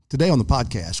Today on the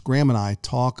podcast, Graham and I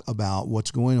talk about what's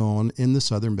going on in the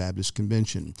Southern Baptist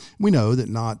Convention. We know that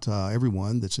not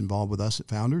everyone that's involved with us at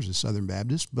Founders is Southern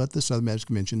Baptist, but the Southern Baptist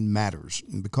Convention matters.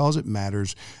 And because it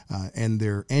matters, and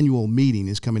their annual meeting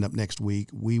is coming up next week,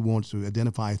 we want to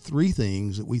identify three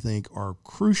things that we think are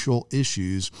crucial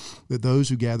issues that those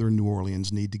who gather in New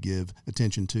Orleans need to give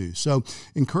attention to. So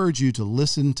encourage you to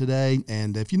listen today,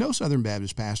 and if you know Southern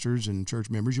Baptist pastors and church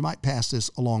members, you might pass this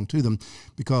along to them,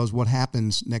 because what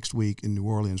happens next week in New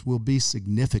Orleans will be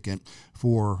significant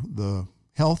for the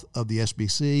health of the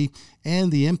SBC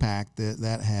and the impact that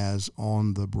that has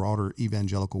on the broader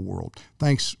evangelical world.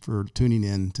 Thanks for tuning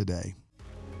in today.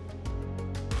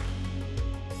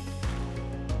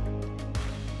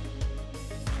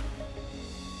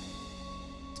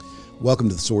 Welcome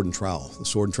to The Sword and Trowel. The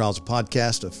Sword and Trowel is a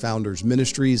podcast of Founders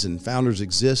Ministries, and Founders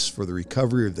exists for the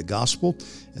recovery of the gospel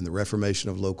and the reformation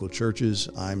of local churches.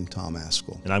 I'm Tom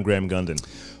Askell. And I'm Graham Gunden.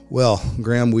 Well,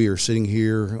 Graham, we are sitting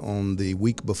here on the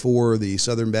week before the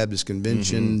Southern Baptist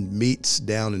Convention meets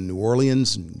down in New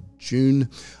Orleans in June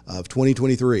of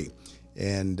 2023.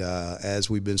 And as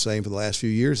we've been saying for the last few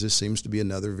years, this seems to be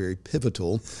another very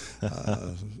pivotal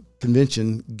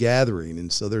convention gathering.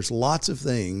 And so there's lots of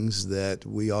things that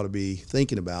we ought to be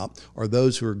thinking about, or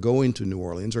those who are going to New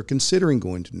Orleans or considering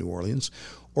going to New Orleans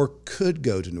or could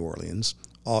go to New Orleans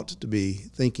ought to be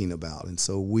thinking about. And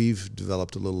so we've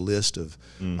developed a little list of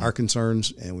our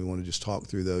concerns, and we want to just talk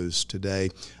through those today.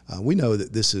 We know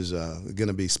that this is going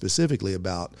to be specifically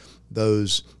about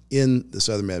those in the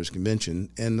Southern Baptist Convention,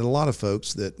 and a lot of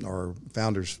folks that are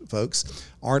Founders folks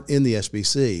aren't in the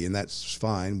SBC, and that's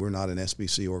fine. We're not an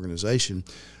SBC organization.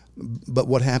 But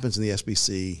what happens in the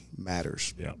SBC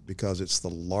matters, because it's the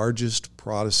largest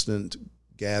Protestant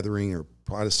gathering or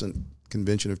Protestant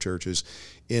convention of churches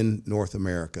in North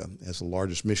America, as the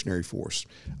largest missionary force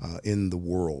in the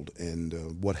world.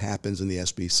 And what happens in the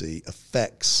SBC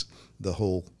affects the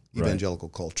whole evangelical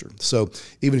culture. So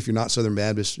even if you're not Southern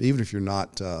Baptist, even if you're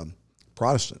not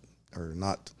Protestant or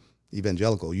not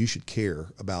evangelical, you should care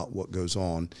about what goes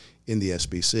on in the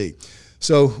SBC.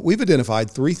 So we've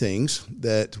identified three things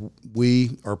that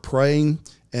we are praying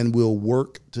and will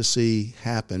work to see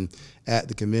happen at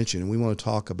the convention, and we want to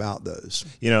talk about those.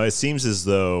 You know, it seems as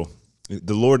though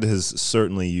the Lord has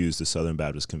certainly used the Southern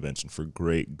Baptist Convention for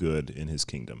great good in His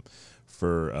kingdom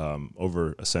for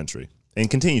over a century, and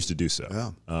continues to do so.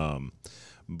 Yeah.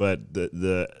 But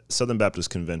the Southern Baptist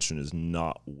Convention is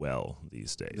not well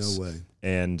these days. No way.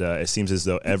 And it seems as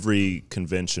though every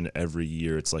convention, every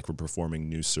year, it's like we're performing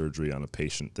new surgery on a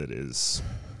patient that is,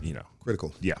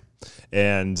 critical. Yeah.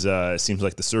 And it seems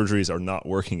like the surgeries are not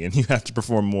working, and you have to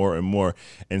perform more and more.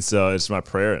 And so it's my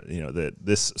prayer, that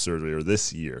this surgery or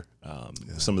this year,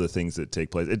 some of the things that take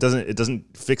place, it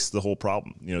doesn't fix the whole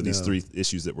problem. These three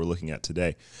issues that we're looking at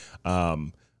today.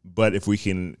 But if we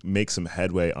can make some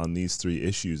headway on these three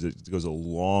issues, it goes a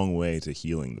long way to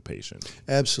healing the patient.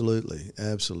 Absolutely.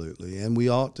 And we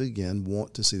ought to, again,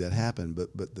 want to see that happen.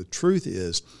 But the truth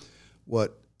is,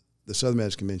 what the Southern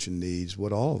Baptist Convention needs,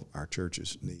 what all of our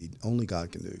churches need, only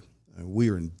God can do. We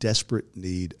are in desperate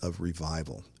need of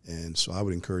revival. And so I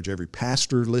would encourage every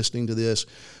pastor listening to this,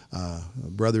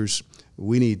 brothers,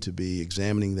 we need to be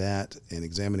examining that and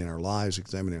examining our lives,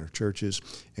 examining our churches,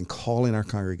 and calling our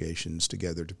congregations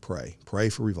together to pray. Pray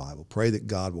for revival. Pray that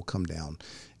God will come down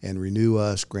and renew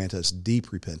us, grant us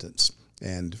deep repentance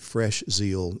and fresh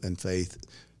zeal and faith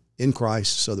in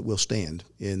Christ so that we'll stand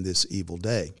in this evil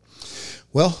day.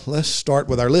 Well, let's start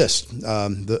with our list.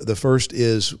 The first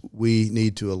is we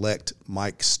need to elect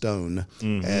Mike Stone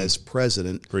as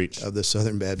president of the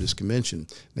Southern Baptist Convention.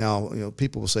 Now,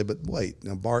 people will say, but wait,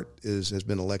 now Bart has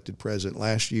been elected president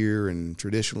last year, and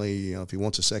traditionally, if he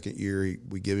wants a second year,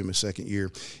 we give him a second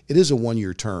year. It is a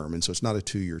one-year term, and so it's not a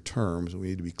 2-year term, so we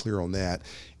need to be clear on that.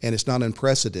 And it's not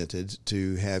unprecedented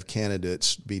to have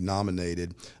candidates be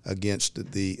nominated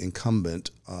against the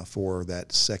incumbent for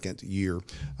that second year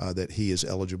that he is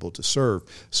eligible to serve.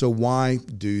 So why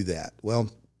do that? Well,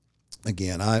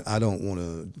 again, I don't want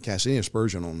to cast any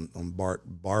aspersion on Bart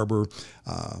Barber.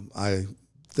 I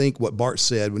think what Bart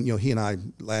said when he and I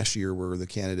last year were the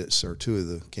candidates, or two of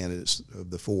the candidates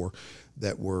of the four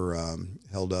that were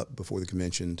held up before the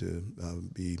convention to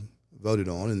be voted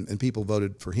on, and people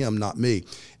voted for him, not me,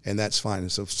 and that's fine.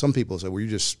 And so some people say, well, you're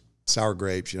just sour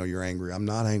grapes, you're angry. I'm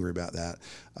not angry about that.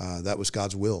 That was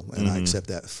God's will, and I accept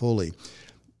that fully.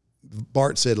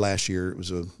 Bart said last year, it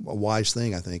was a wise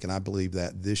thing, I think, and I believe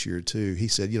that this year too. He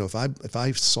said, if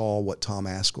I saw what Tom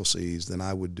Askell sees, then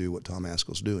I would do what Tom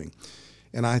Askell's doing.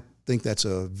 And I think that's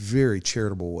a very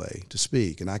charitable way to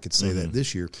speak. And I could say that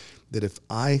this year, that if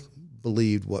I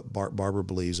believed what Barber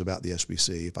believes about the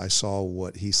SBC, if I saw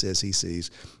what he says he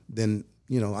sees, then,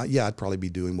 I'd probably be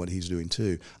doing what he's doing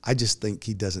too. I just think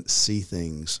he doesn't see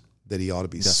things that he ought to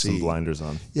be seeing. Some blinders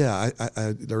on. Yeah,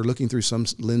 they're looking through some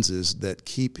lenses that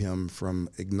keep him from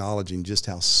acknowledging just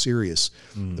how serious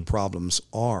the problems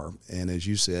are. And as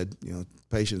you said,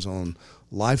 patients on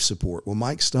life support. Well,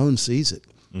 Mike Stone sees it.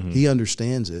 He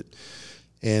understands it.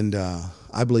 And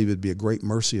I believe it'd be a great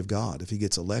mercy of God if he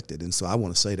gets elected. And so I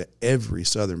want to say to every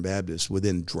Southern Baptist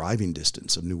within driving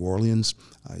distance of New Orleans,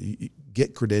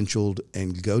 get credentialed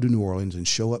and go to New Orleans and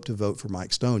show up to vote for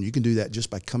Mike Stone. You can do that just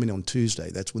by coming on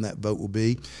Tuesday. That's when that vote will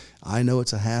be. I know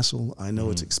it's a hassle. I know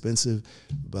it's expensive.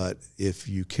 But if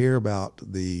you care about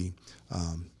the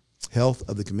health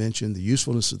of the convention, the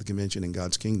usefulness of the convention in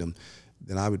God's kingdom,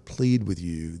 then I would plead with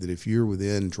you that if you're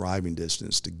within driving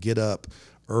distance, to get up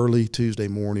early Tuesday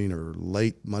morning or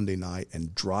late Monday night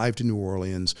and drive to New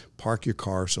Orleans, park your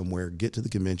car somewhere, get to the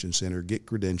convention center, get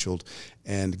credentialed,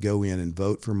 and go in and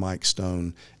vote for Mike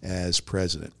Stone as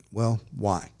president. Well,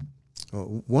 why?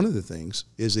 Well, one of the things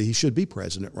is that he should be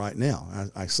president right now.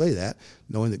 I say that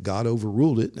knowing that God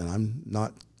overruled it, and I'm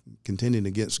not contending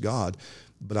against God,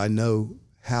 but I know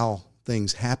how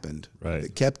things happened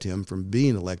that kept him from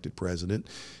being elected president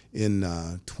in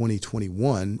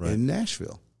 2021 in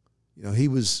Nashville. He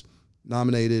was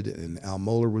nominated, and Al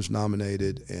Mohler was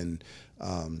nominated, and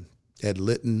Ed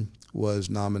Litton was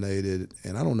nominated,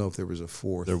 and I don't know if there was a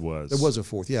fourth. There was. There was a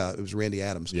fourth, yeah. It was Randy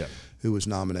Adams who was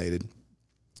nominated.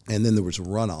 And then there was a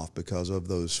runoff because of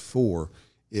those four.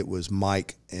 It was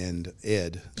Mike and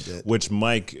Ed. Which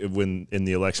Mike, when in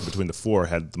the election between the four,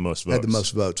 had the most votes. Had the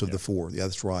most votes of the four. Yeah,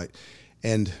 that's right.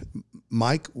 And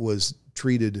Mike was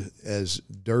treated as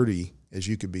dirty as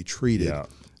you could be treated. Yeah.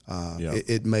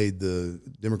 It made the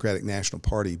Democratic National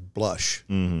Party blush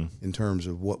in terms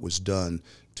of what was done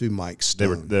to Mike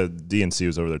Stone. The DNC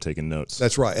was over there taking notes.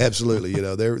 That's right, absolutely.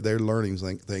 They're learning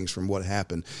things from what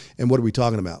happened. And what are we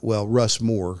talking about? Well, Russ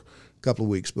Moore, a couple of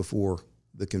weeks before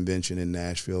the convention in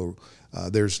Nashville,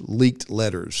 there's leaked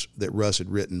letters that Russ had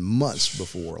written months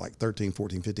before, like 13,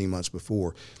 14, 15 months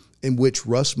before, in which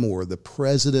Russ Moore, the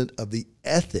president of the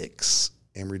Ethics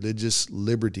and Religious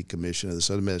Liberty Commission of the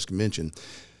Southern Baptist Convention,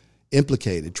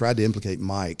 tried to implicate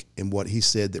Mike in what he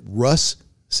said that Russ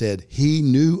said he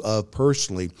knew of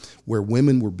personally, where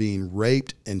women were being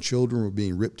raped and children were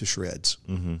being ripped to shreds.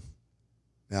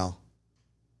 Now,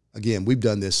 again, we've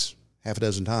done this half a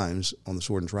dozen times on the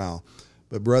Sword and Trial.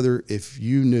 But, brother, if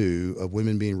you knew of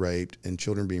women being raped and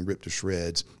children being ripped to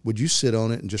shreds, would you sit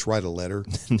on it and just write a letter?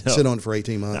 No. Sit on it for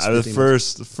 18 months?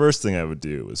 The first thing I would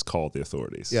do is call the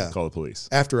authorities, call the police.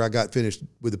 After I got finished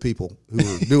with the people who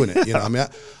were doing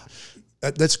it.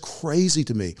 That's crazy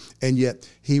to me. And yet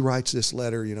he writes this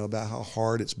letter, about how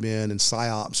hard it's been and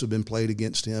psyops have been played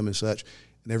against him and such.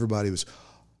 And everybody was,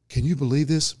 can you believe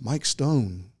this? Mike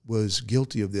Stone was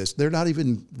guilty of this. They're not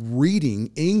even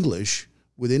reading English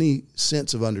with any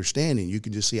sense of understanding. You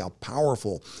can just see how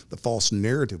powerful the false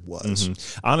narrative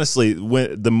was. Honestly,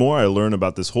 the more I learn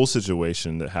about this whole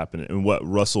situation that happened and what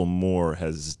Russell Moore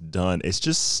has done, it's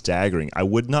just staggering. I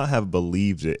would not have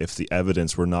believed it if the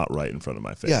evidence were not right in front of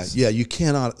my face. Yeah, you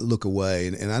cannot look away.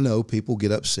 And I know people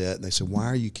get upset and they say, why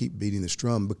are you keep beating this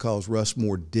drum? Because Russ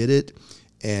Moore did it,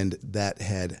 and that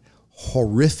had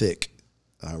horrific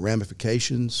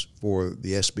ramifications for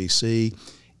the SBC,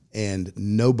 and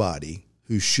nobody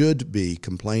who should be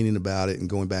complaining about it and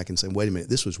going back and saying, wait a minute,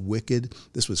 this was wicked,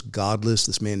 this was godless,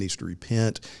 this man needs to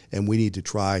repent, and we need to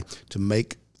try to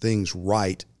make things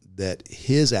right that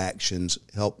his actions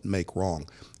helped make wrong.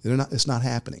 It's not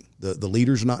happening. The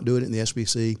leaders are not doing it in the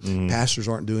SBC. Pastors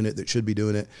aren't doing it that should be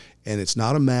doing it. And it's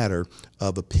not a matter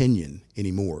of opinion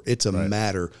anymore. It's a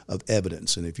matter of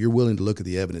evidence. And if you're willing to look at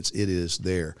the evidence, it is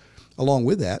there. Along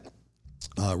with that,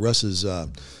 Russ's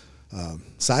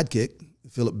sidekick,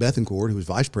 Philip Bethencourt, who was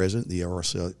vice president of the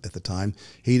RSL at the time,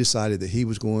 he decided that he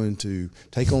was going to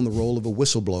take on the role of a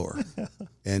whistleblower.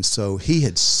 And so he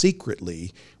had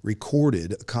secretly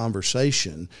recorded a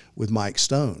conversation with Mike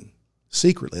Stone.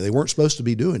 Secretly. They weren't supposed to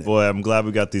be doing it. Boy, I'm glad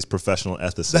we got these professional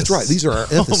ethicists. That's right. These are our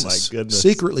ethicists. Oh, my goodness.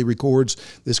 Secretly records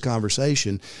this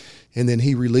conversation, and then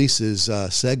he releases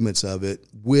segments of it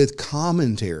with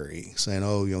commentary saying,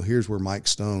 here's where Mike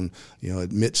Stone,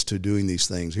 admits to doing these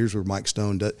things. Here's where Mike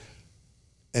Stone does.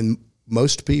 And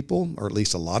most people, or at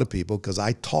least a lot of people, because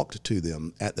I talked to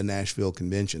them at the Nashville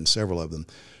convention, several of them,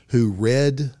 who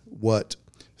read what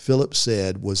Philip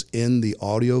said was in the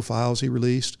audio files he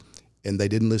released, and they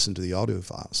didn't listen to the audio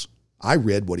files. I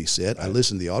read what he said. I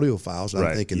listened to the audio files.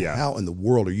 I'm thinking, how in the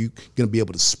world are you going to be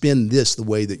able to spin this the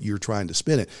way that you're trying to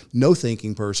spin it? No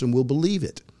thinking person will believe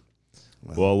it.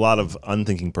 Well, a lot of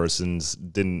unthinking persons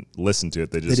didn't listen to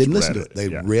it. They didn't listen to it. They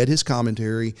read his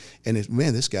commentary, and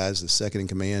this guy's the second in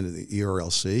command of the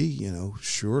ERLC.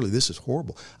 Surely this is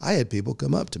horrible. I had people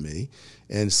come up to me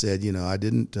and said, I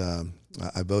didn't.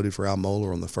 I voted for Al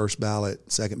Mohler on the first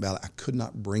ballot, second ballot. I could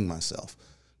not bring myself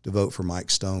to vote for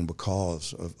Mike Stone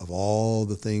because of all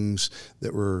the things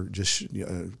that were just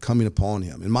coming upon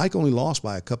him. And Mike only lost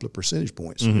by a couple of percentage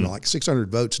points, like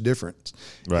 600 votes difference.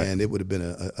 Right. And it would have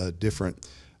been a different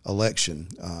election.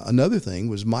 Another thing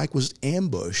was Mike was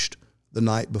ambushed the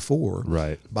night before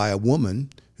by a woman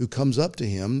who comes up to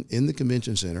him in the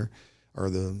convention center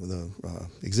or the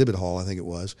exhibit hall, I think it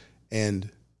was, and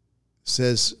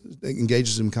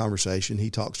engages in conversation.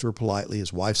 He talks to her politely.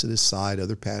 His wife's at his side,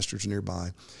 other pastors nearby.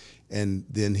 And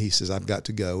then he says, I've got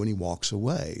to go, and he walks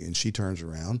away. And she turns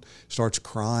around, starts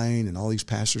crying, and all these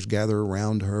pastors gather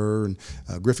around her. And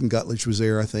Griffin Gutledge was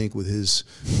there, I think, with his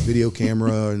video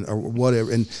camera or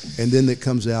whatever. And then it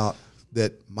comes out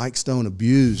that Mike Stone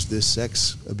abused this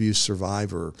sex abuse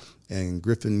survivor. And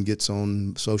Griffin gets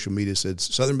on social media, said,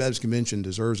 Southern Baptist Convention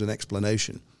deserves an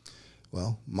explanation.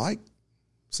 Well, Mike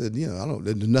said,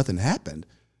 nothing happened.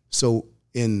 So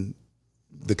in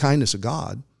the kindness of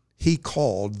God, he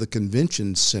called the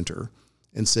convention center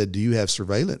and said, do you have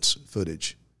surveillance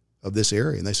footage of this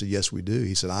area? And they said, yes, we do.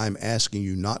 He said, I'm asking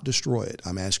you not destroy it.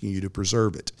 I'm asking you to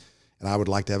preserve it. And I would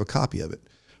like to have a copy of it.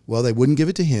 Well, they wouldn't give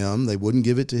it to him. They wouldn't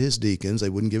give it to his deacons. They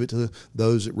wouldn't give it to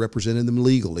those that represented them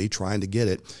legally trying to get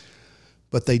it.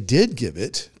 But they did give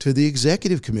it to the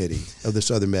executive committee of the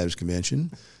Southern Baptist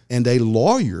Convention. And a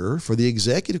lawyer for the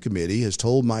executive committee has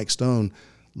told Mike Stone,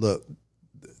 look,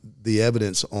 the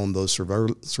evidence on those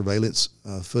surveillance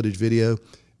footage video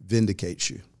vindicates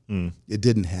you. It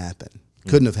didn't happen.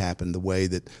 Couldn't have happened the way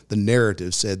that the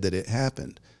narrative said that it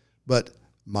happened. But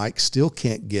Mike still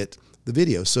can't get the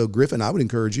video. So, Griffin, I would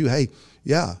encourage you, hey,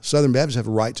 Southern Baptists have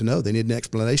a right to know. They need an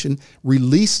explanation.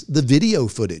 Release the video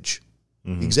footage.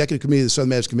 The executive committee of the Southern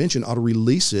Baptist Convention ought to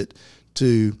release it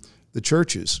to the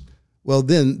churches. Well,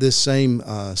 then this same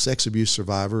sex abuse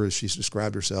survivor, as she's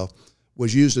described herself,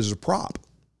 was used as a prop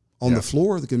on the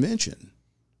floor of the convention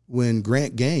when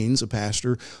Grant Gaines, a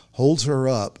pastor, holds her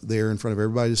up there in front of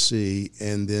everybody to see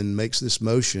and then makes this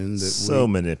motion.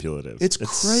 Manipulative. It's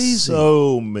crazy.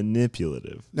 So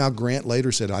manipulative. Now, Grant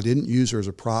later said, I didn't use her as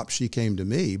a prop. She came to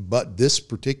me. But this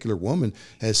particular woman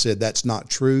has said that's not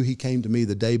true. He came to me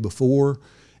the day before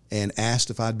and asked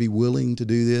if I'd be willing to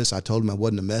do this. I told him I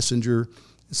wasn't a messenger.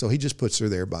 So he just puts her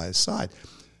there by his side.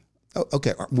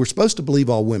 Okay, we're supposed to believe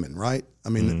all women, right? I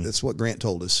mean, that's what Grant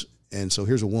told us. And so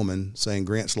here's a woman saying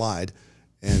Grant's lied.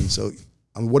 And so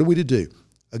what are we to do?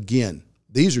 Again,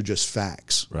 these are just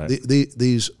facts. Right.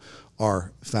 These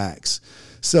are facts.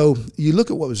 So you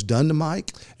look at what was done to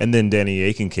Mike. And then Danny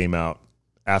Aiken came out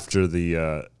after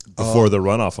the before the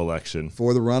runoff election.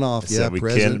 For the runoff,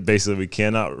 we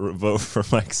cannot vote for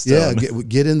Mike Stone. Yeah,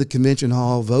 get in the convention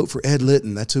hall, vote for Ed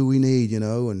Litton. That's who we need,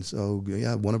 And so,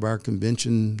 one of our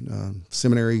convention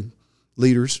seminary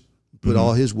leaders put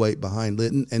all his weight behind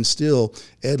Litton. And still,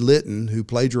 Ed Litton, who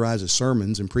plagiarizes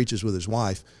sermons and preaches with his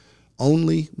wife,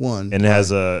 only one. And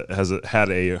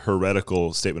had a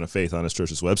heretical statement of faith on his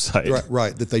church's website.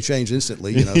 Right, that they changed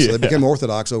instantly, So they became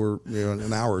Orthodox over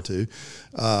an hour or two.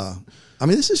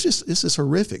 This is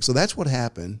horrific. So that's what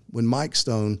happened when Mike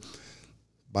Stone,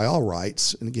 by all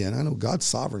rights, and again, I know God's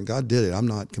sovereign, God did it. I'm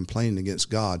not complaining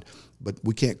against God, but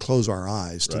we can't close our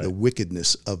eyes to the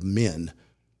wickedness of men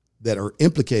that are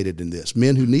implicated in this,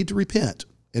 men who need to repent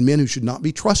and men who should not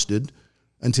be trusted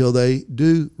until they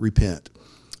do repent.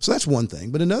 So that's one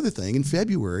thing. But another thing, in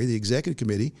February, the executive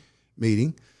committee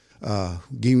meeting,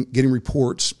 getting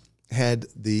reports, had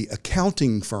the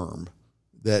accounting firm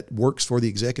that works for the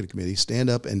executive committee stand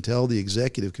up and tell the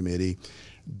executive committee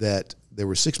that there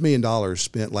was $6 million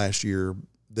spent last year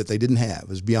that they didn't have. It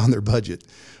was beyond their budget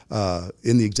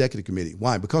in the executive committee.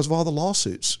 Why? Because of all the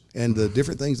lawsuits and the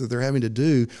different things that they're having to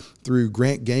do through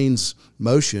Grant Gaines'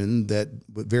 motion that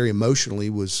very emotionally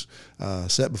was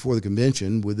set before the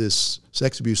convention with this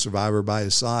sex abuse survivor by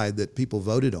his side that people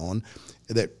voted on,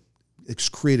 that it's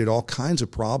created all kinds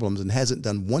of problems and hasn't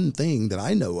done one thing that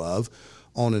I know of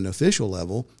on an official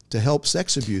level to help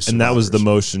sex abuse survivors. And that was the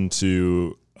motion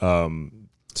to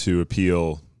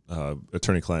appeal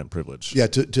attorney-client privilege.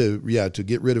 To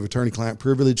get rid of attorney-client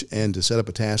privilege and to set up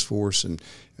a task force, and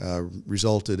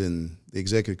resulted in the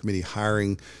executive committee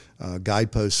hiring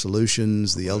Guidepost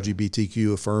Solutions, the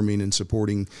LGBTQ affirming and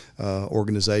supporting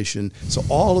organization. So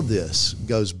all of this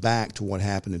goes back to what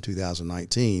happened in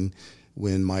 2019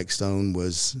 when Mike Stone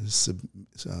was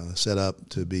set up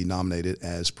to be nominated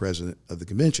as president of the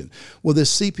convention. Well,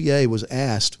 this CPA was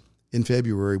asked in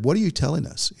February, what are you telling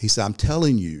us? He said, I'm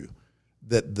telling you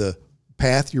that the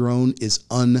path you're on is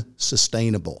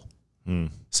unsustainable.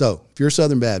 So if you're a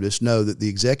Southern Baptist, know that the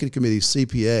Executive Committee's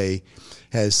CPA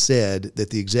has said that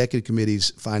the Executive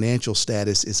Committee's financial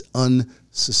status is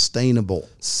unsustainable.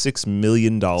 $6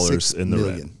 million in the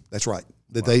red. That's right.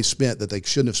 That they spent, that they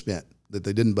shouldn't have spent, that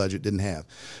they didn't budget, didn't have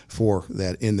for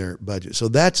that in their budget. So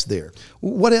that's there.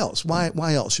 What else? Why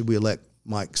else should we elect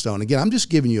Mike Stone? Again, I'm just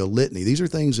giving you a litany. These are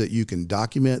things that you can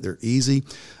document. They're easy.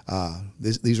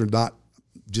 These are not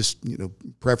just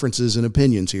preferences and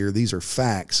opinions here. These are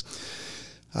facts.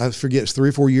 I forget, it's 3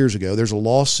 or 4 years ago, there's a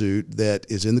lawsuit that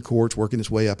is in the courts working its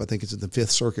way up. I think it's at the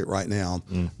Fifth Circuit right now,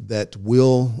 that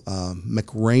Will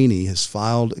McRaney has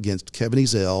filed against Kevin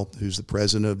Ezell, who's the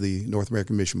president of the North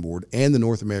American Mission Board, and the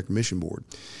North American Mission Board.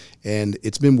 And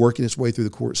it's been working its way through the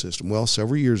court system. Well,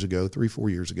 several years ago, 3 or 4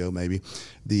 years ago maybe,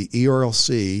 the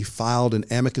ERLC filed an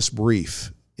amicus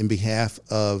brief in behalf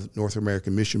of North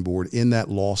American Mission Board in that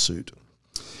lawsuit.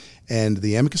 And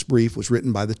the amicus brief was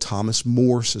written by the Thomas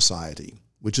More Society,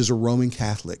 which is a Roman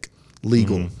Catholic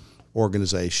legal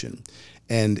organization.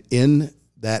 And in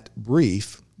that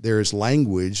brief, there is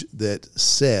language that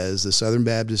says the Southern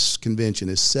Baptist Convention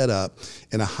is set up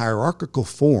in a hierarchical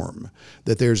form,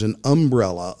 that there's an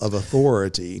umbrella of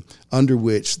authority under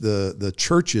which the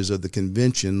churches of the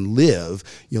convention live,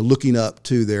 looking up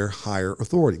to their higher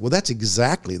authority. Well, that's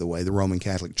exactly the way the Roman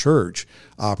Catholic Church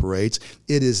operates.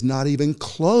 It is not even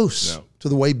close to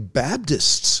the way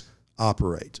Baptists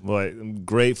operate. Well, I'm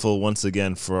grateful once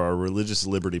again for our religious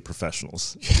liberty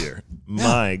professionals here.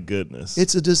 My goodness.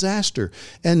 It's a disaster.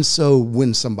 And so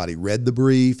when somebody read the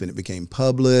brief and it became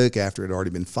public after it had already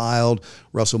been filed,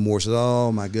 Russell Moore said,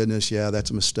 oh my goodness, yeah,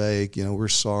 that's a mistake. We're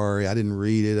sorry. I didn't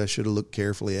read it. I should have looked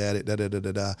carefully at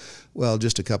it. Well,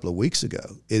 just a couple of weeks ago,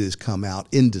 it has come out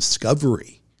in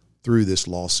discovery through this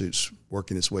lawsuit's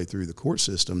working its way through the court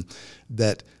system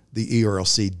that the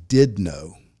ERLC did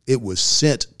know. It was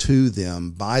sent to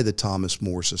them by the Thomas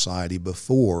More Society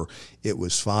before it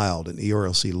was filed. And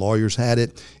ERLC lawyers had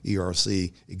it.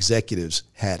 ERLC executives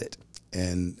had it.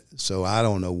 And so I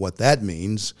don't know what that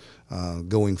means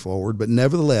going forward. But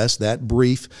nevertheless, that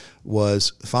brief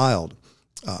was filed.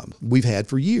 We've had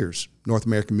for years North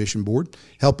American Mission Board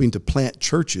helping to plant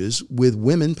churches with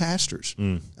women pastors.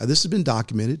 This has been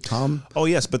documented. Tom. Oh,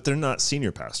 yes, but they're not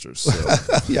senior pastors. So.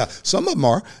 Yeah, some of them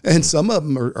are, and some of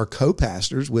them are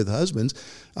co-pastors with husbands.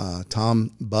 Tom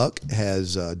Buck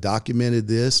has documented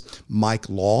this. Mike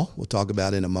Law, we'll talk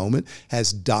about in a moment,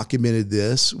 has documented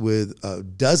this with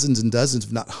dozens and dozens,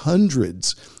 if not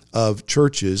hundreds, of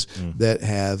churches that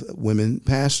have women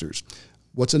pastors.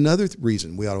 What's another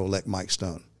reason we ought to elect Mike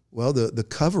Stone? Well, the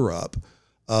cover-up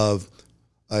of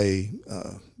a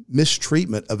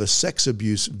mistreatment of a sex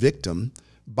abuse victim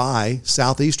by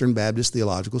Southeastern Baptist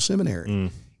Theological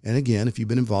Seminary. And again, if you've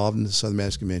been involved in the Southern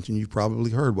Baptist Convention, you've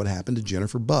probably heard what happened to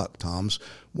Jennifer Buck, Tom's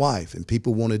wife. And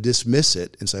people want to dismiss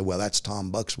it and say, well, that's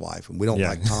Tom Buck's wife, and we don't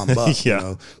like Tom Buck.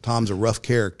 Tom's a rough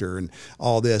character and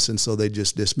all this, and so they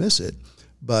just dismiss it.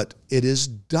 But it is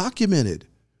documented.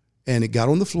 And it got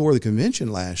on the floor of the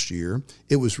convention last year.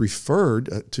 It was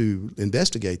referred to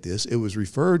investigate this. It was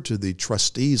referred to the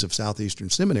trustees of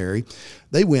Southeastern Seminary.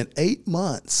 They went 8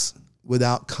 months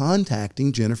without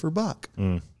contacting Jennifer Buck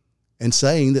and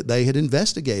saying that they had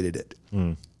investigated it.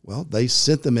 Well, they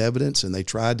sent them evidence and they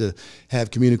tried to have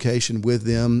communication with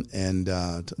them, and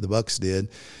the Bucks did.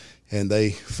 And they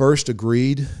first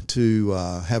agreed to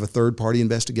have a third-party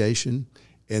investigation.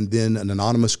 And then an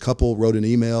anonymous couple wrote an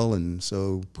email, and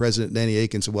so President Danny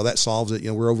Aiken said, well, that solves it.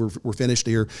 We're finished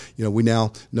here. We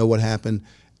now know what happened.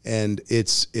 And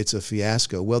it's a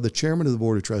fiasco. Well, the chairman of the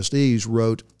Board of Trustees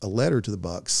wrote a letter to the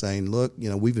Bucks saying, look,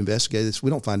 we've investigated this. We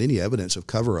don't find any evidence of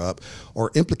cover-up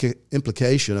or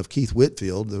implication of Keith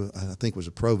Whitfield, I think was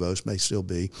a provost, may still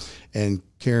be, and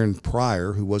Karen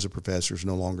Pryor, who was a professor, is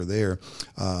no longer there,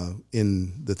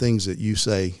 in the things that you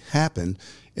say happened.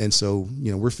 And so,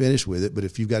 we're finished with it. But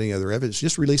if you've got any other evidence,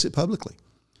 just release it publicly.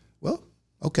 Well,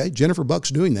 okay, Jennifer Buck's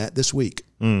doing that this week.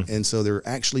 And so there are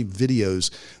actually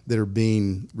videos that are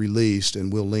being released,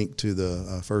 and we'll link to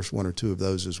the first one or two of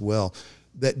those as well,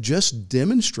 that just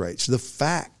demonstrates, the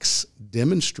facts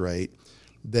demonstrate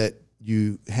that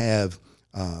you have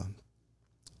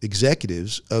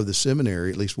executives of the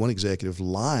seminary, at least one executive,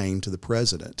 lying to the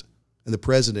president, and the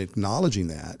president acknowledging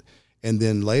that. And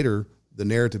then later the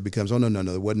narrative becomes, oh, no,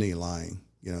 there wasn't any lying.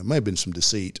 It may have been some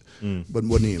deceit, but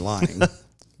wasn't any lying.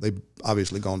 They've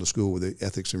obviously gone to school with the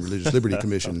Ethics and Religious Liberty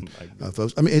Commission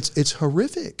folks. I mean, it's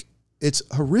horrific. It's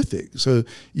horrific. So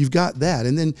you've got that.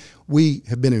 And then we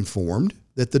have been informed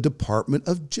that the Department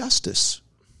of Justice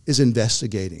is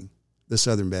investigating the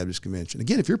Southern Baptist Convention.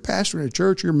 Again, if you're pastoring a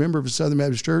church, you're a member of a Southern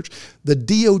Baptist church, the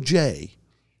DOJ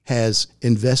has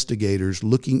investigators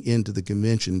looking into the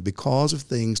convention because of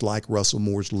things like Russell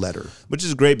Moore's letter. Which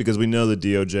is great because we know the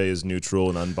DOJ is neutral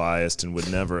and unbiased and would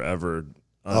never, ever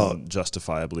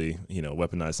justifiably,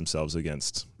 weaponize themselves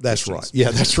against That's Christians. right.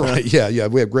 Yeah, that's right. Yeah.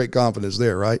 We have great confidence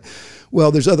there, right?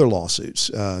 Well, there's other lawsuits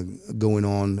going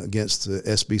on against the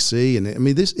SBC. And I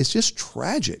mean, it's just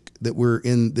tragic that we're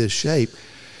in this shape.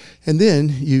 And then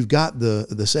you've got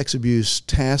the sex abuse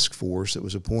task force that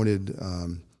was appointed a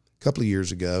couple of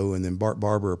years ago, and then Bart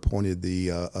Barber appointed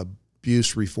the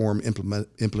Abuse Reform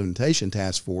Implementation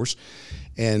Task Force.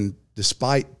 And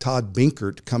despite Todd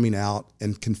Binkert coming out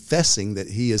and confessing that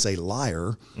he is a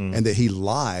liar and that he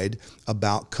lied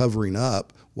about covering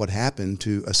up what happened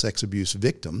to a sex abuse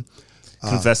victim.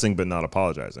 Confessing but not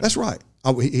apologizing. That's right.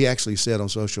 He actually said on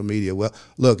social media, well,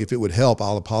 look, if it would help,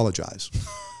 I'll apologize.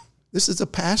 This is a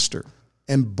pastor.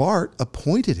 And Bart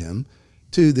appointed him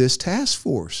to this task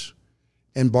force.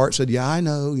 And Bart said, yeah, I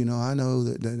know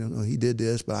that he did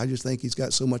this, but I just think he's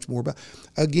got so much more about.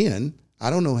 Again, I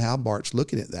don't know how Bart's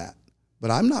looking at that,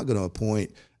 but I'm not going to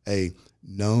appoint a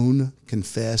known,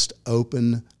 confessed,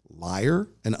 open liar,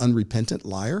 an unrepentant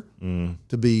liar,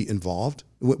 to be involved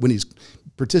when he's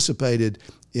participated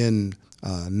in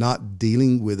not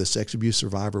dealing with a sex abuse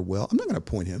survivor well. I'm not going to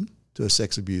appoint him to a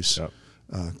sex abuse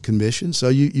commission. So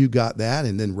you got that,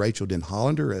 and then Rachel Den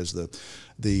Hollander as the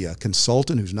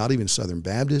consultant, who's not even Southern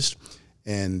Baptist,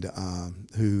 and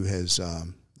who has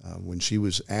when she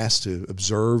was asked to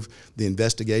observe the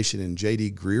investigation in J.D.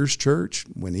 Greer's church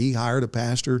when he hired a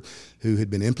pastor who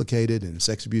had been implicated in a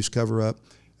sex abuse cover-up,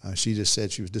 she just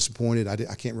said she was disappointed.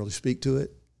 I can't really speak to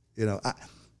it.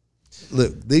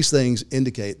 Look, these things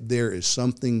indicate there is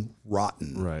something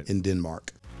rotten in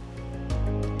Denmark.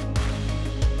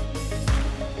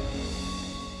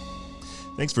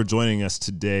 Thanks for joining us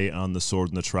today on The Sword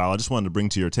and the Trowel. I just wanted to bring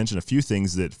to your attention a few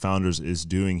things that Founders is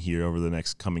doing here over the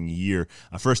next coming year.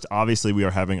 First, obviously, we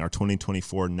are having our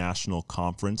 2024 National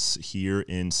Conference here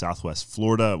in Southwest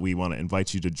Florida. We want to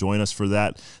invite you to join us for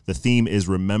that. The theme is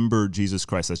Remember Jesus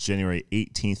Christ. That's January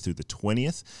 18th through the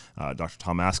 20th. Dr.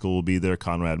 Tom Askell will be there,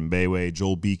 Conrad Mbewe,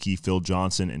 Joel Beakey, Phil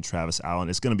Johnson, and Travis Allen.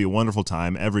 It's going to be a wonderful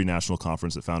time. Every national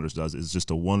conference that Founders does is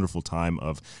just a wonderful time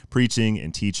of preaching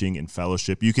and teaching and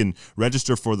fellowship. You can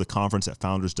register for the conference at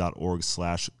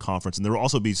founders.org/conference. And there will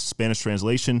also be Spanish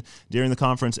translation during the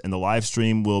conference, and the live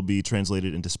stream will be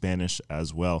translated into Spanish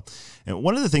as well. And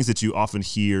one of the things that you often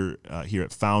hear here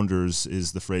at Founders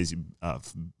is the phrase,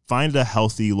 find a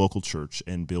healthy local church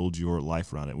and build your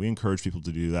life around it. We encourage people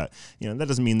to do that. That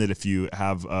doesn't mean that if you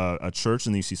have a church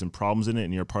and you see some problems in it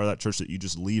and you're a part of that church that you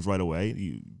just leave right away.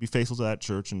 You be faithful to that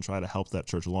church and try to help that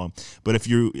church along. But if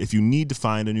you need to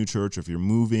find a new church, or if you're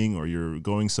moving or you're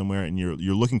going somewhere and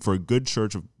you're looking for a good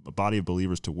church, a body of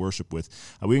believers to worship with,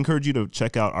 we encourage you to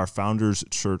check out our Founders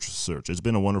Church Search. It's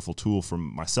been a wonderful tool for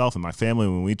myself and my family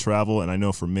when we travel, and I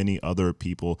know for many other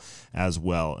people as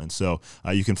well. And so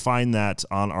you can find that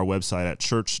on our website at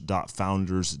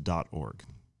church.founders.org.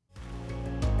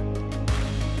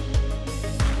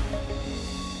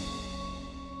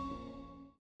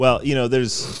 Well,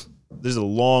 there's a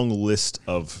long list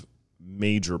of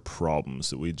major problems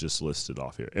that we just listed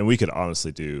off here, and we could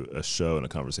honestly do a show and a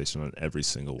conversation on every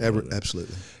single one of them.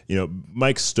 Absolutely.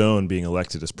 Mike Stone being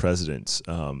elected as president,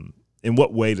 in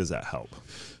what way does that help?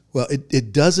 Well,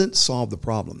 it doesn't solve the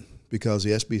problem, because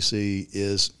the SBC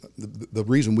is the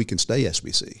reason we can stay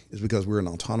SBC is because we're an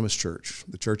autonomous church.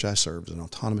 The church I serve is an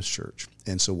autonomous church.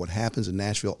 And so what happens in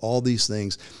Nashville, all these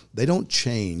things, they don't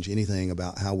change anything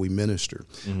about how we minister.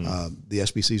 The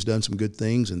SBC's done some good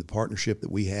things, and the partnership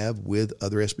that we have with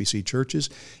other SBC churches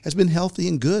has been healthy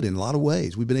and good in a lot of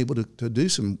ways. We've been able to do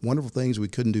some wonderful things we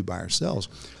couldn't do by ourselves.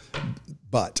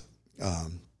 But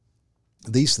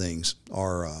these things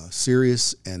are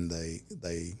serious, and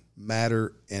they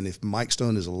matter. And if Mike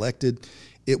Stone is elected,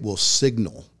 it will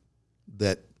signal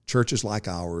that churches like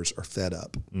ours are fed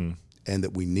up and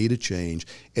that we need a change.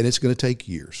 And it's going to take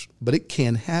years, but it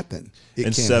can happen.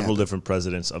 Several different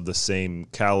presidents of the same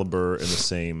caliber and the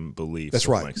same beliefs. That's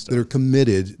right. They're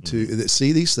committed to that.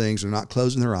 See these things. They're not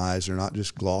closing their eyes. They're not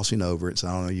just glossing over it. So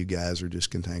I don't know, you guys are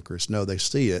just cantankerous. No, they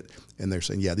see it, and they're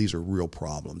saying, yeah, these are real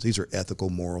problems. These are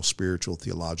ethical, moral, spiritual,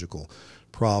 theological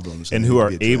problems. And who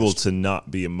are able to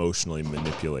not be emotionally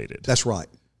manipulated. That's right.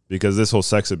 Because this whole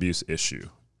sex abuse issue,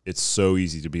 it's so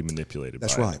easy to be manipulated.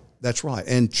 That's right. That's right.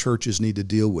 And churches need to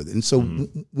deal with it. And so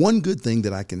one good thing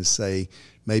that I can say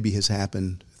maybe has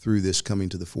happened through this coming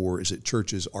to the fore is that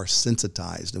churches are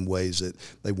sensitized in ways that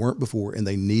they weren't before, and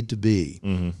they need to be.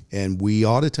 And we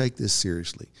ought to take this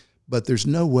seriously. But there's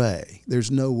no way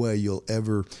you'll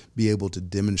ever be able to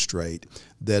demonstrate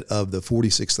that of the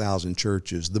 46,000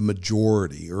 churches, the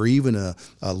majority or even a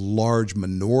large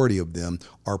minority of them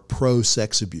are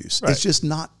pro-sex abuse. Right. It's just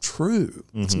not true.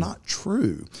 It's not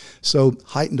true. So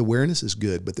heightened awareness is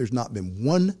good, but there's not been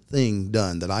one thing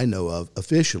done that I know of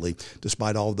officially,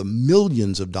 despite all the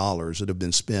millions of dollars that have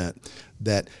been spent,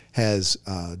 that has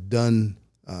done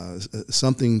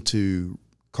something to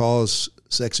cause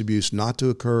sex abuse not to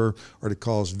occur or to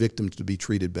cause victims to be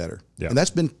treated better. Yeah. And that's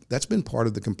been part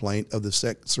of the complaint of the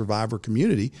sex survivor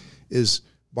community is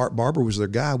Bart Barber was their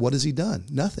guy. What has he done?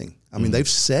 Nothing. I mean, they've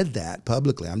said that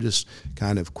publicly. I'm just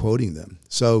kind of quoting them.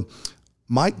 So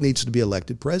Mike needs to be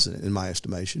elected president, in my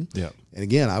estimation. Yeah. And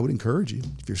again, I would encourage you,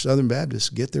 if you're Southern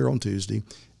Baptist, get there on Tuesday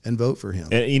and vote for him.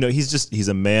 And he's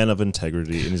a man of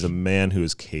integrity, and he's a man who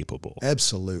is capable.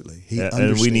 Absolutely.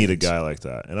 And we need a guy like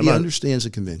that. And he understands the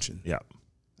convention. Yeah.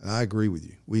 And I agree with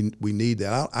you. We need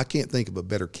that. I can't think of a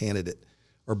better candidate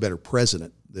or better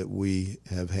president that we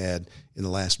have had in the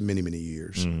last many, many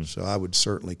years. So I would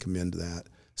certainly commend that.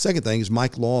 Second thing is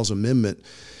Mike Law's amendment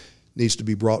needs to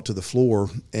be brought to the floor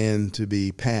and to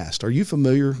be passed. Are you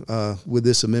familiar with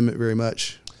this amendment very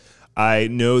much? I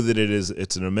know that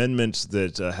it's an amendment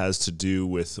that has to do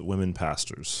with women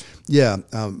pastors. Yeah.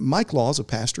 Mike Law is a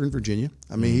pastor in Virginia.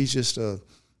 I mean, he's just a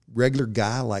regular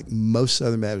guy like most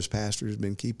Southern Baptist pastors, has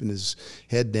been keeping his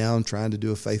head down, trying to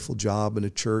do a faithful job in a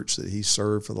church that he's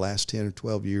served for the last 10 or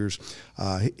 12 years.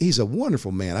 He's a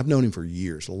wonderful man. I've known him for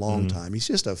years, a long time. He's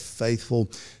just a faithful,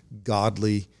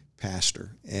 godly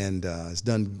pastor and has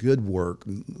done good work.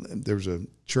 There was a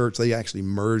church, they actually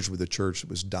merged with a church that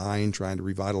was dying, trying to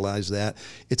revitalize that.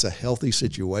 It's a healthy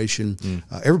situation.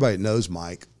 Everybody that knows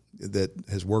Mike that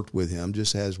has worked with him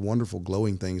just has wonderful,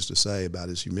 glowing things to say about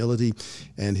his humility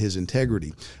and his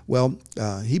integrity. Well,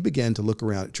 he began to look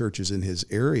around at churches in his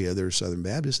area that are Southern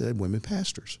Baptists that had women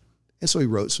pastors. And so he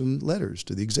wrote some letters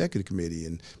to the executive committee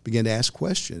and began to ask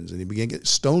questions, and he began to get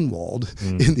stonewalled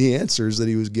in the answers that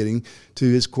he was getting to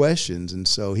his questions. And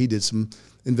so he did some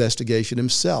investigation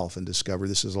himself and discovered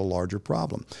this is a larger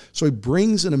problem. So he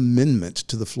brings an amendment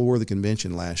to the floor of the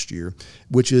convention last year,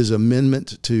 which is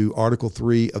amendment to Article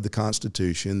 3 of the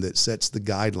Constitution that sets the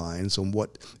guidelines on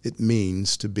what it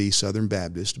means to be Southern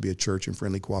Baptist, to be a church in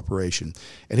friendly cooperation.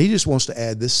 And he just wants to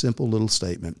add this simple little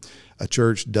statement: a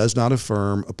church does not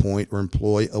affirm, appoint, or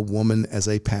employ a woman as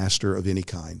a pastor of any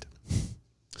kind.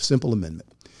 Simple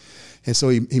amendment. And so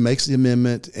he makes the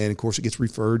amendment, and of course it gets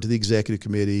referred to the executive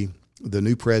committee. The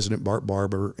new president, Bart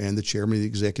Barber, and the chairman of the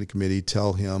executive committee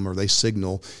tell him, or they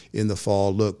signal in the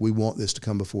fall, look, we want this to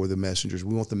come before the messengers.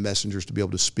 We want the messengers to be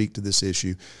able to speak to this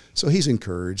issue. So he's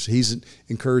encouraged. He's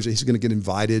encouraged that he's going to get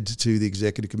invited to the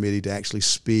executive committee to actually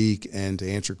speak and to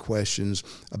answer questions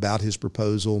about his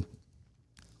proposal.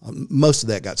 Most of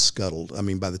that got scuttled. I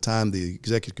mean, by the time the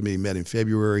executive committee met in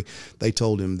February, they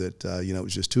told him that it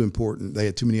was just too important. They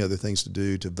had too many other things to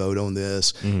do to vote on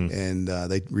this, and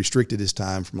they restricted his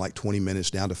time from like 20 minutes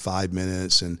down to 5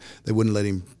 minutes, and they wouldn't let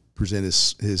him present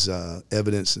his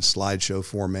evidence in slideshow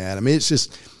format. I mean, it's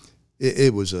just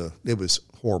it was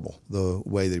horrible the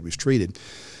way that he was treated.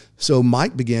 So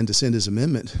Mike began to send his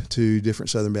amendment to different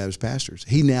Southern Baptist pastors.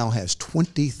 He now has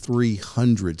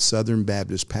 2,300 Southern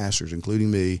Baptist pastors,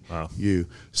 including me, you,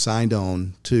 signed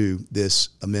on to this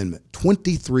amendment.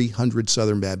 2,300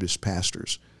 Southern Baptist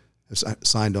pastors have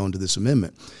signed on to this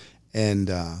amendment. And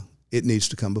it needs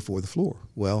to come before the floor.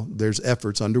 Well, there's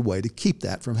efforts underway to keep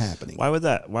that from happening. Why would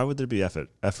there be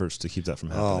efforts to keep that from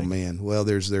happening? Oh, man. Well,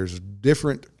 there's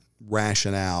different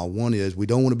rationale. One is we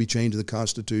don't want to be changing the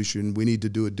Constitution. We need to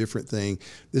do a different thing.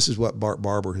 This is what Bart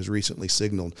Barber has recently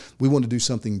signaled. We want to do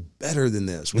something better than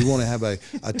this. We want to have a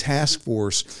task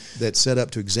force that's set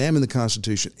up to examine the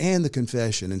Constitution and the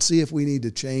confession and see if we need to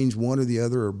change one or the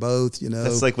other or both.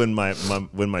 That's like when my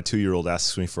 2-year-old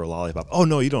asks me for a lollipop. Oh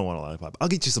no, you don't want a lollipop. I'll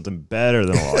get you something better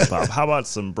than a lollipop. How about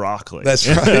some broccoli? That's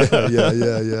right.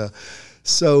 Yeah.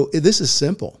 So this is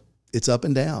simple. It's up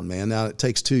and down, man. Now it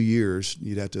takes 2 years.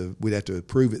 We'd have to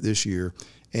approve it this year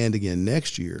and again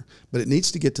next year. But it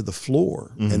needs to get to the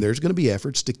floor, and there's going to be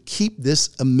efforts to keep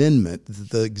this amendment that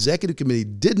the executive committee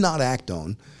did not act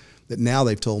on, that now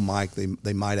they've told Mike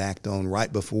they might act on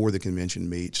right before the convention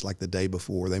meets, like the day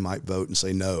before. They might vote and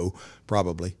say no,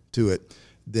 probably, to it.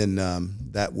 Then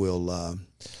that will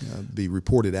be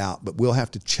reported out. But we'll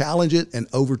have to challenge it and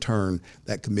overturn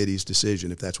that committee's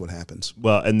decision if that's what happens.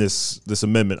 Well, and this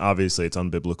amendment, obviously, it's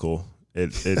unbiblical.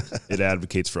 It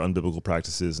advocates for unbiblical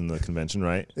practices in the convention,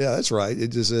 right? Yeah, that's right. It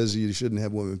just says you shouldn't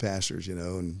have women pastors,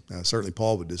 and certainly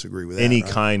Paul would disagree with that. Any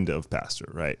right? kind of pastor,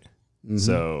 right?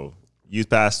 So youth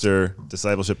pastor,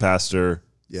 discipleship pastor,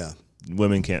 Yeah.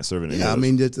 Women can't serve in any Yeah, of I those.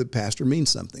 mean, the pastor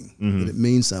means something. That it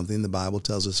means something. The Bible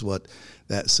tells us what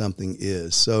that something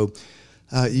is. So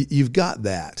you've got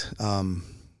that.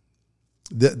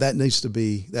 That needs to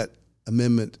be, that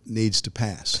amendment needs to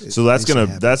pass. So that's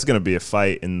gonna be a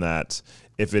fight in that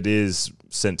if it is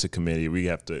sent to committee, we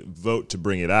have to vote to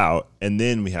bring it out, and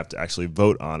then we have to actually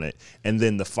vote on it, and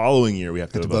then the following year we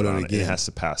have to vote on it, and it has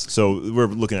to pass. So we're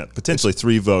looking at potentially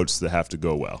 3 votes that have to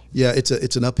go well. Yeah, it's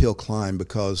an uphill climb,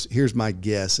 because here's my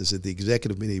guess is that the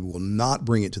executive committee will not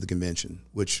bring it to the convention,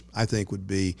 which I think would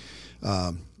be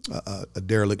a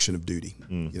dereliction of duty.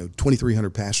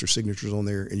 2,300 pastor signatures on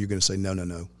there, and you're going to say no.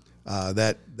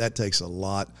 That takes a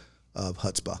lot of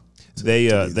chutzpah.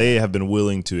 They have been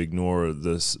willing to ignore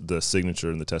the signature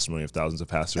and the testimony of thousands of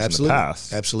pastors in the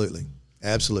past.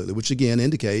 Absolutely. Which again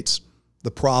indicates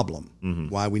the problem,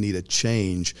 why we need a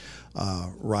change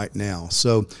right now.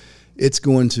 So it's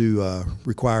going to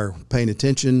require paying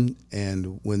attention,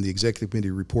 and when the executive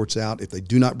committee reports out, if they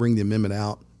do not bring the amendment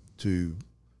out, to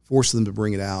force them to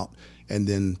bring it out, and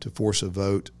then to force a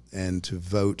vote and to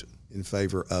vote in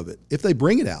favor of it. If they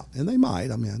bring it out, and they might,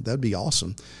 I mean, that'd be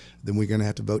awesome, then we're going to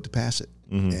have to vote to pass it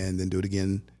and then do it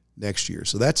again next year.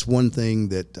 So that's one thing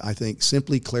that I think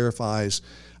simply clarifies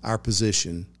our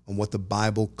position on what the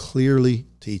Bible clearly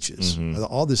teaches.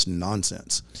 All this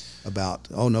nonsense about,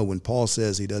 oh no, when Paul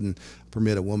says he doesn't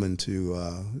permit a woman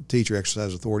to teach or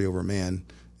exercise authority over a man,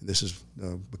 this is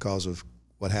because of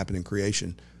what happened in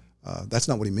creation. That's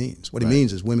not what he means. What he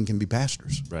means is women can be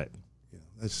pastors. Right.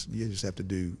 You just have to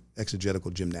do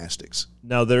exegetical gymnastics.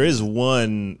 Now, there is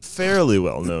one fairly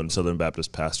well-known Southern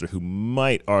Baptist pastor who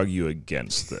might argue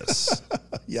against this.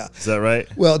 Yeah. Is that right?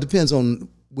 Well, it depends on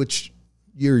which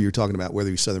year you're talking about, whether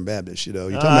he's Southern Baptist.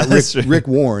 You're talking about Rick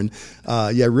Warren.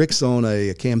 Rick's on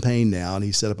a campaign now, and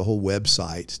he set up a whole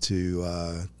website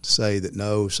to say that,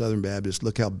 no, Southern Baptist,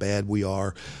 look how bad we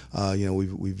are.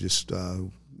 We've just...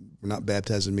 we're not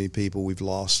baptizing many people. We've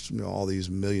lost all these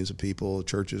millions of people.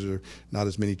 Churches are not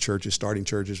as many churches. Starting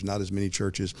churches, not as many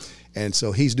churches. And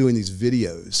so he's doing these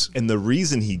videos. And the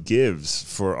reason he gives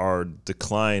for our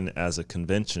decline as a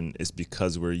convention is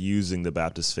because we're using the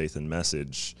Baptist faith and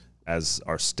message as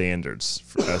our standards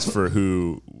as for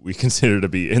who we consider to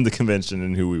be in the convention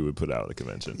and who we would put out of the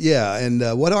convention. Yeah, and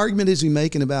what argument is he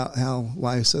making about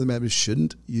why Southern Baptists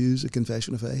shouldn't use a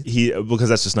confession of faith? Because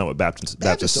that's just not what Baptists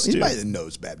do. Anybody that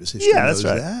knows Baptist history knows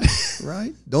right. that,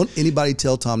 right? Don't anybody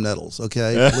tell Tom Nettles,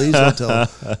 okay? Please don't tell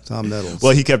Tom Nettles.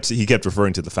 Well, he kept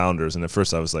referring to the founders, and at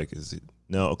first I was like, is he?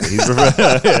 No, okay, he's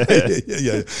referring.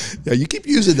 Yeah. You keep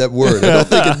using that word. I don't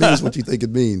think it means what you think it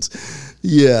means.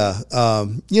 Yeah,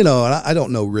 and I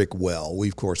don't know Rick well.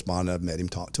 We've corresponded. I've met him,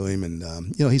 talked to him,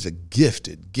 and he's a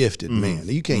gifted man.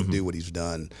 You can't do what he's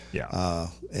done,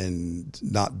 and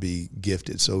not be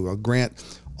gifted. So I'll grant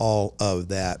all of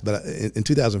that. But in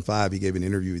 2005, he gave an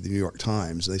interview with the New York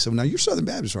Times. They said, well, now you're Southern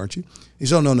Baptist, aren't you? He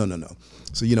said, oh, no.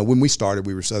 So, when we started,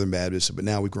 we were Southern Baptists, but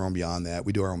now we've grown beyond that.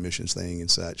 We do our own missions thing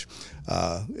and such.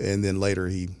 And then later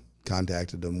he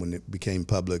contacted them when it became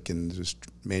public and just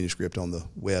manuscript on the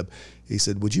web. He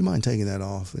said, would you mind taking that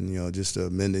off and, just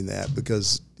amending that?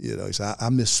 Because, he said, I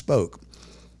misspoke.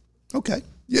 Okay.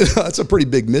 That's a pretty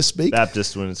big misspeak.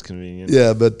 Baptist when it's convenient.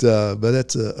 Yeah, but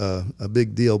that's a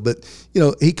big deal. But,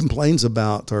 he complains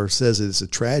about, or says it's a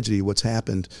tragedy what's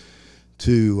happened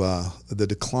to the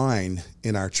decline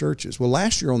in our churches. Well,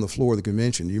 last year on the floor of the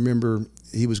convention, do you remember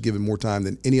he was given more time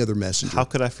than any other messenger? How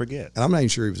could I forget? And I'm not even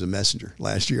sure he was a messenger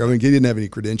last year. I mean, he didn't have any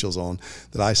credentials on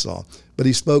that I saw. But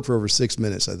he spoke for over 6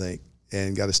 minutes, I think,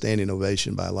 and got a standing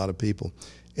ovation by a lot of people.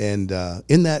 And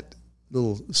in that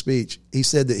little speech, he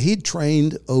said that he'd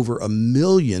trained over 1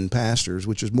 million pastors,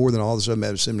 which is more than all the Southern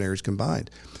Baptist seminaries combined.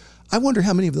 I wonder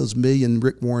how many of those 1 million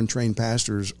Rick Warren trained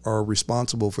pastors are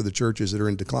responsible for the churches that are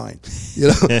in decline.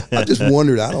 I just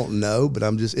wondered. I don't know, but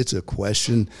it's a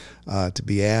question to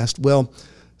be asked. Well,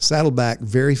 Saddleback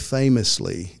very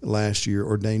famously last year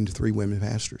ordained 3 women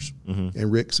pastors. And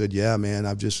Rick said, yeah, man,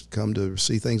 I've just come to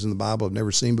see things in the Bible I've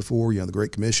never seen before, the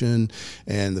Great Commission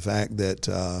and the fact that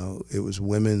it was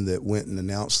women that went and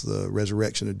announced the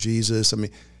resurrection of Jesus. I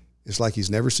mean, it's like he's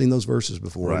never seen those verses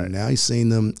before. Right. And now he's seen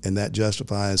them, and that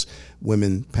justifies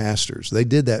women pastors. They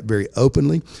did that very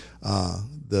openly.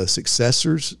 The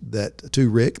successors to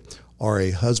Rick are a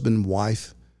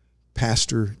husband-wife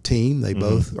pastor team. They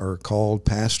both are called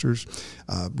pastors.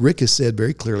 Rick has said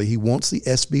very clearly he wants the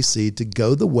SBC to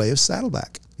go the way of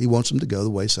Saddleback. He wants them to go the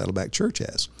way Saddleback Church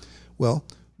has. Well,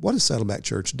 what has Saddleback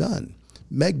Church done?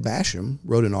 Meg Basham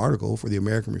wrote an article for the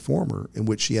American Reformer in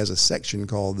which she has a section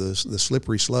called the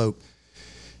Slippery Slope,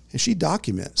 and she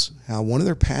documents how one of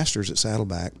their pastors at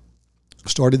Saddleback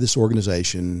started this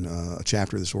organization, a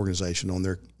chapter of this organization on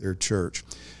their church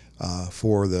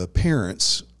for the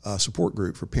parents, support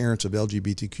group for parents of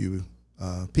LGBTQ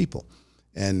people.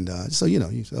 And so,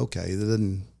 you say, okay,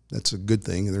 that's a good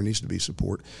thing, and there needs to be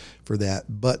support for that.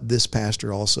 But this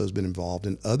pastor also has been involved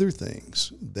in other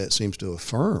things that seems to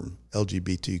affirm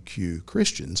LGBTQ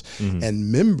Christians,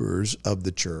 and members of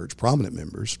the church, prominent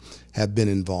members, have been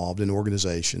involved in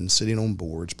organizations, sitting on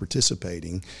boards,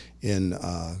 participating in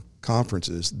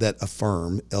conferences that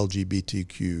affirm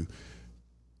LGBTQ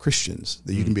Christians,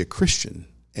 that you can be a Christian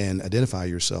and identify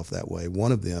yourself that way.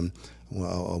 One of them,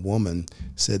 a woman,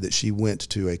 said that she went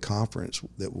to a conference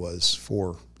that was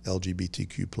for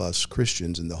LGBTQ plus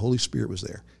Christians, and the Holy Spirit was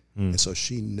there. And so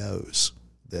she knows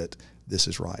that this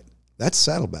is right. That's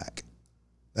Saddleback.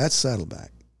 That's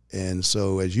Saddleback. And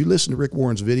so as you listen to Rick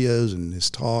Warren's videos and his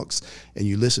talks, and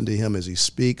you listen to him as he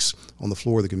speaks on the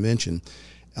floor of the convention,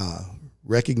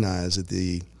 recognize that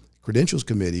the Credentials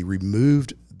Committee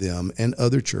removed them and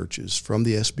other churches from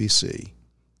the SBC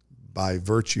by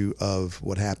virtue of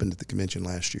what happened at the convention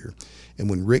last year. And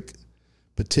when Rick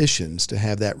petitions to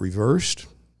have that reversed,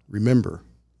 remember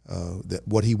that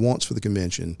what he wants for the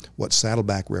convention, what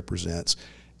Saddleback represents,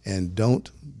 and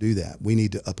don't do that. We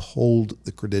need to uphold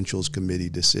the Credentials Committee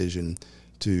decision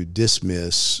to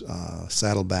dismiss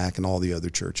Saddleback and all the other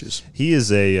churches. He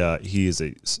is a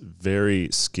very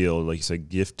skilled, like you said,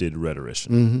 gifted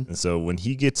rhetorician. And so when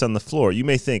he gets on the floor, you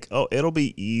may think, oh, it'll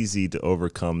be easy to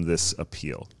overcome this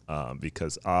appeal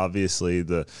because obviously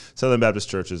the Southern Baptist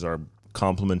churches are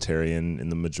complementarian in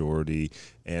the majority,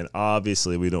 and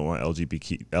obviously we don't want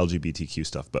LGBTQ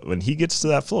stuff. But when he gets to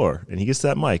that floor and he gets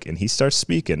that mic and he starts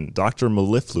speaking, Dr.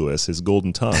 Mellifluous, his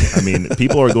golden tongue, I mean,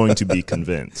 people are going to be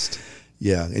convinced.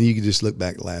 Yeah, and you can just look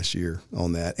back last year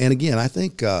on that. And again, I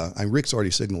think Rick's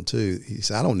already signaled too. He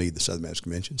said, I don't need the Southern Baptist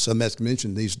Convention. Southern Baptist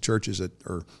Convention, these churches that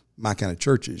are my kind of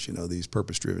churches, these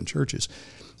purpose-driven churches.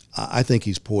 I think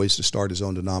he's poised to start his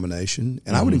own denomination,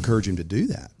 and I would encourage him to do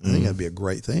that. I think that'd be a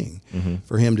great thing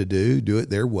for him to do it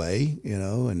their way,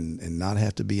 and not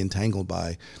have to be entangled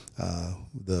by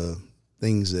the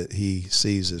things that he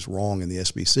sees as wrong in the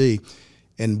SBC.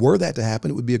 And were that to happen,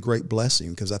 it would be a great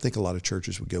blessing, because I think a lot of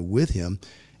churches would go with him.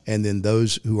 And then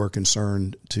those who are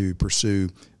concerned to pursue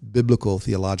biblical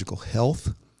theological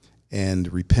health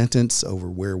and repentance over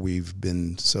where we've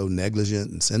been so negligent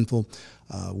and sinful,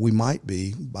 we might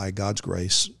be, by God's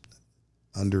grace,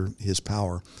 under his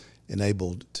power,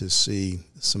 enabled to see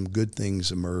some good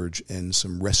things emerge and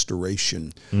some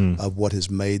restoration of what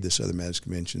has made the Southern Baptist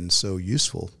Convention so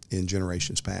useful in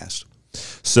generations past.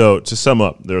 So to sum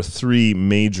up, there are three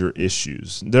major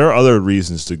issues. There are other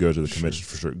reasons to go to the convention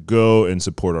for sure. Go and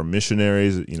support our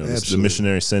missionaries. The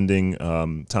missionary sending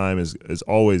time is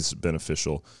always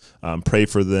beneficial. Pray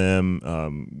for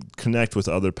them. Connect with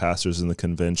other pastors in the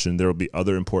convention. There will be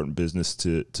other important business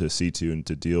to see to and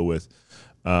to deal with.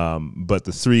 But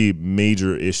the three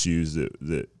major issues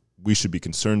that we should be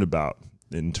concerned about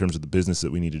in terms of the business that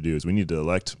we need to do is we need to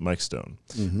elect Mike Stone.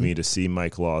 We need to see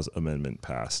Mike Law's amendment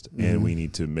passed, and we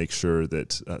need to make sure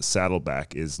that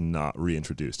Saddleback is not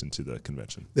reintroduced into the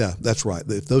convention. Yeah, that's right.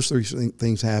 If those three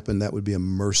things happen, that would be a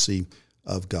mercy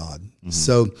of God.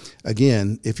 So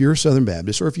again, if you're a Southern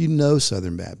Baptist, or if you know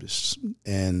Southern Baptists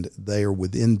and they are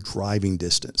within driving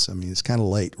distance, I mean, it's kind of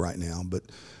late right now, but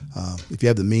if you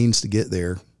have the means to get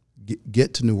there,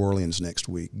 get to New Orleans next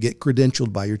week. Get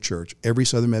credentialed by your church. Every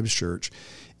Southern Baptist church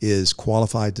is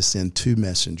qualified to send 2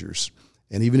 messengers.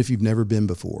 And even if you've never been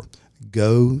before,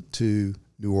 go to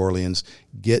New Orleans,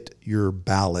 get your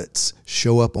ballots,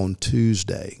 show up on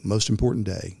Tuesday, most important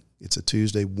day. It's a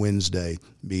Tuesday, Wednesday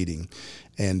meeting,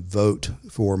 and vote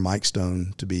for Mike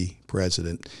Stone to be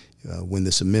president. When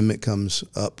this amendment comes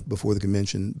up before the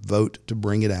convention, vote to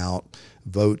bring it out,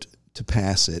 vote to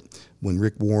pass it. When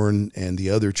Rick Warren and the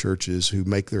other churches who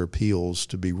make their appeals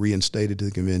to be reinstated to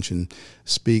the convention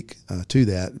speak to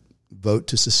that, vote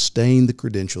to sustain the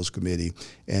Credentials Committee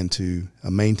and to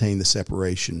maintain the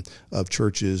separation of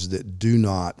churches that do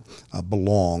not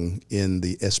belong in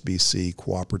the SBC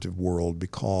cooperative world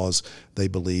because they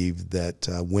believe that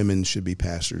women should be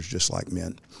pastors just like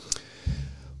men.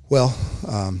 Well,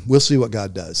 we'll see what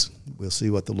God does. We'll see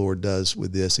what the Lord does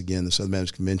with this. Again, the Southern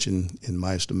Baptist Convention, in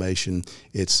my estimation,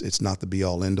 it's not the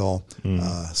be-all, end-all.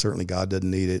 Certainly God doesn't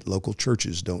need it. Local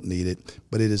churches don't need it.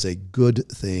 But it is a good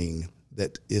thing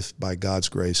that, if by God's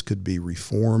grace, could be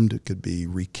reformed, could be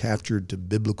recaptured to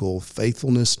biblical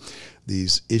faithfulness.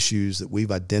 These issues that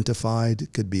we've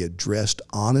identified could be addressed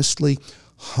honestly,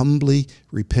 humbly,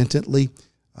 repentantly.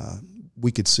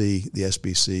 we could see the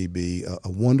SBC be a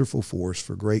wonderful force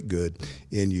for great good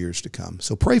in years to come.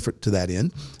 So pray to that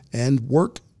end and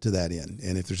work to that end.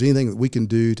 And if there's anything that we can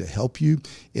do to help you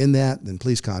in that, then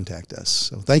please contact us.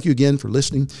 So thank you again for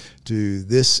listening to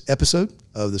this episode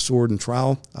of The Sword and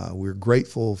Trowel. We're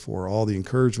grateful for all the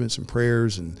encouragements and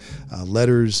prayers and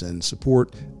letters and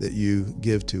support that you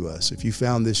give to us. If you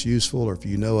found this useful, or if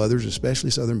you know others, especially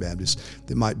Southern Baptists,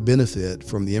 that might benefit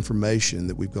from the information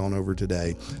that we've gone over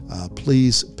today,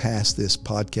 please pass this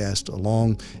podcast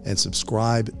along and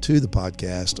subscribe to the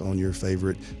podcast on your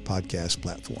favorite podcast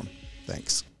platform.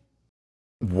 Thanks.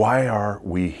 Why are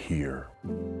we here?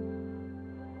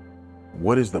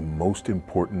 What is the most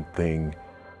important thing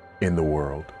in the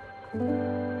world?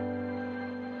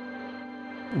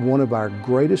 One of our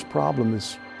greatest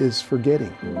problems is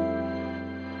forgetting.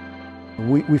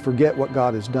 We forget what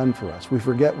God has done for us. We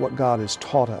forget what God has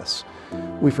taught us.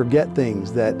 We forget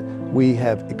things that we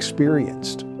have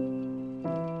experienced.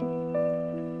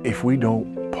 If we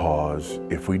don't pause,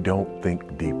 if we don't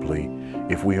think deeply,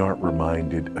 if we aren't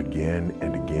reminded again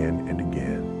and again and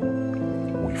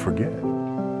again, we forget.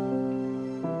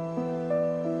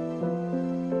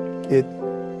 It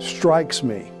strikes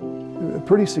me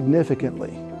pretty significantly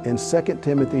in 2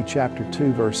 Timothy chapter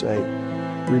 2, verse 8,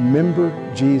 remember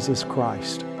Jesus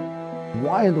Christ.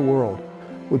 Why in the world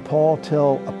would Paul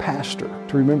tell a pastor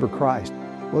to remember Christ?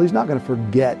 Well, he's not going to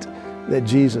forget that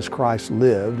Jesus Christ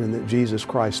lived and that Jesus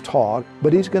Christ taught,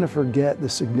 but he's going to forget the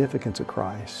significance of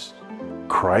Christ.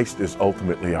 Christ is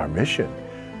ultimately our mission.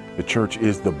 The church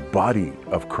is the body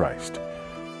of Christ.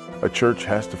 A church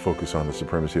has to focus on the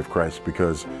supremacy of Christ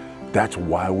because that's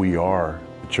why we are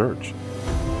the church.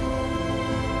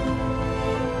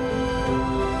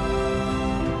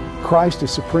 Christ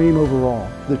is supreme over all.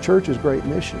 The church's great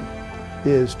mission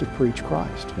is to preach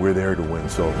Christ. We're there to win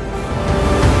souls.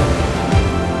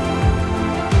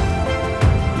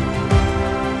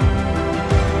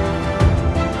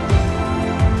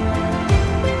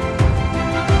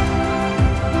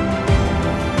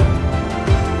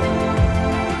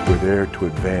 There to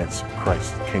advance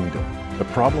Christ's kingdom. The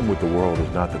problem with the world is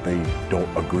not that they don't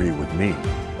agree with me.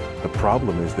 The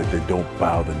problem is that they don't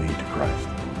bow the knee to Christ.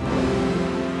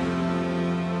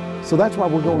 So that's why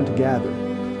we're going to gather,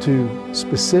 to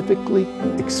specifically,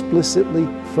 explicitly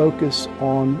focus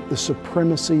on the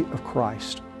supremacy of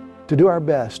Christ, to do our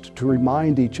best to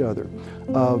remind each other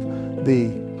of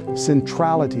the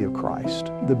centrality of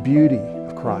Christ, the beauty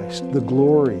of Christ, the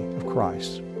glory of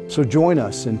Christ. So join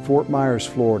us in Fort Myers,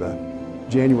 Florida,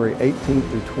 January 18th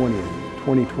through 20th,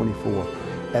 2024,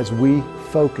 as we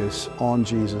focus on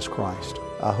Jesus Christ.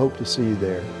 I hope to see you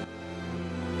there.